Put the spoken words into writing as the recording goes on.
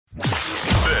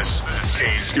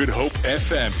This is Good Hope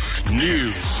FM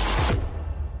News.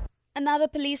 Another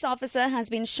police officer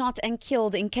has been shot and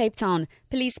killed in Cape Town.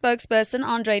 Police spokesperson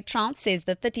Andre Trout says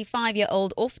the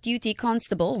 35-year-old off-duty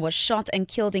constable was shot and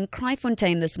killed in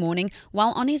Kraaifontein this morning while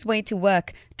on his way to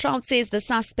work. Trout says the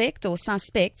suspect or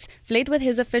suspects fled with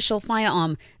his official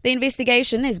firearm. The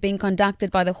investigation is being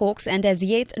conducted by the Hawks and as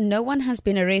yet no one has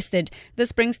been arrested.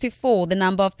 This brings to 4 the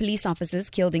number of police officers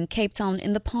killed in Cape Town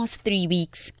in the past 3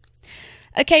 weeks.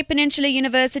 A Cape Peninsula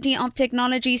University of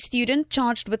Technology student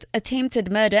charged with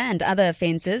attempted murder and other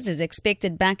offences is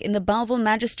expected back in the Bellville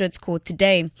Magistrates Court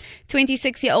today.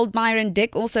 26-year-old Byron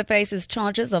Dick also faces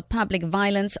charges of public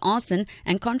violence, arson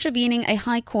and contravening a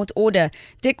High Court order.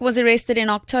 Dick was arrested in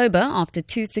October after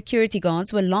 2 security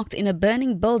guards were locked in a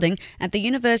burning building at the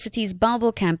university's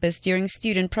Bellville campus during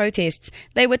student protests.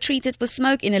 They were treated for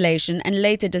smoke inhalation and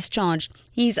later discharged.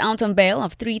 He's out on bail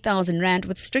of 3,000 rand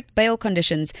with strict bail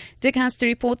conditions. Dick has to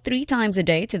report 3 times a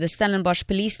day to the Stellenbosch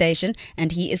police station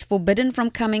and he is forbidden from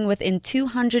coming within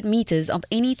 200 meters of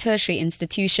any tertiary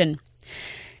institution.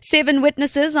 7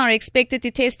 witnesses are expected to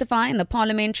testify in the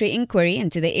parliamentary inquiry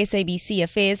into the SABC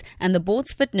affairs and the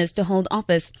board's fitness to hold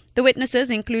office. The witnesses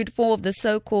include 4 of the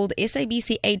so-called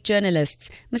SABC 8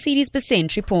 journalists. Mercedes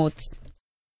Besent reports.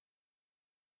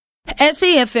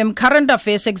 SAFM Current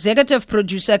Affairs Executive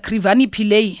Producer Krivani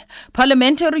Pillay,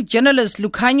 Parliamentary Journalist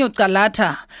Lukhanyo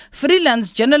Kalata,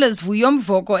 freelance journalist Vuyom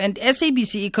Voko and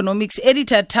SABC Economics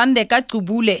Editor Thande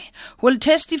Kaqubule will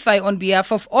testify on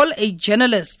behalf of all 8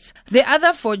 journalists. The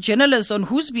other 4 journalists on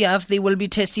whose behalf they will be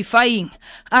testifying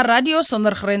are Radio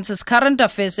Sondergrens's Current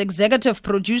Affairs Executive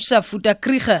Producer Futa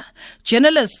Krige,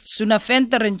 journalists Suna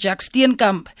Venter and Jack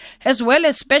Steenkamp, as well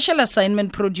as Special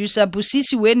Assignment Producer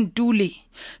Busisiwe Ntuli.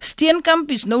 Steenkamp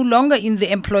is no longer in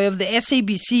the employ of the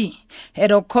SABC.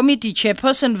 Ad hoc committee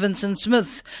chairperson Vincent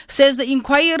Smith says the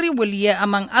inquiry will hear,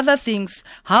 among other things,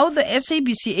 how the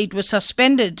SABC 8 was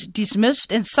suspended,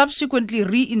 dismissed and subsequently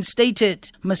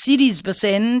reinstated. Mercedes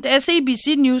Besent,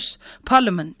 SABC News,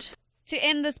 Parliament. To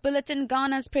end this bulletin,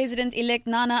 Ghana's President-elect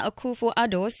Nana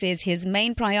Akufo-Addo says his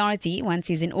main priority, once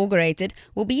he's inaugurated,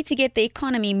 will be to get the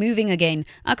economy moving again.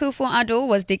 Akufo-Addo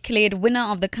was declared winner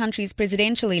of the country's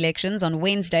presidential elections on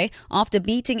Wednesday after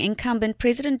beating incumbent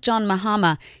President John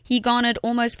Mahama. He garnered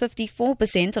almost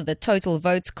 54% of the total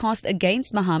votes cast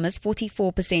against Mahama's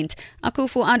 44%.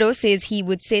 Akufo-Addo says he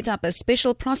would set up a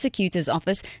special prosecutor's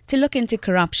office to look into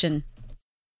corruption.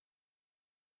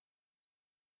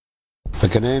 The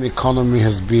Ghanaian economy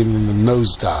has been in the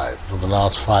nosedive for the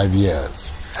last 5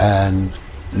 years, and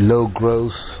low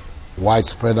growth,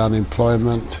 widespread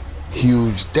unemployment,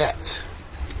 huge debt.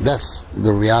 That's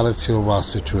the reality of our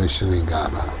situation in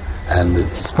Ghana, and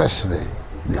especially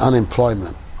the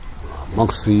unemployment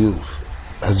amongst the youth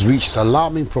has reached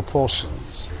alarming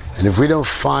proportions. And if we don't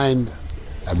find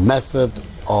a method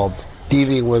of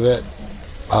dealing with it,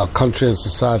 our country and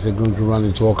society are going to run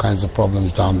into all kinds of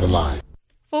problems down the line.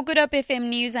 For Good Hope FM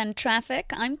News and Traffic,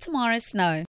 I'm Tamara Snow.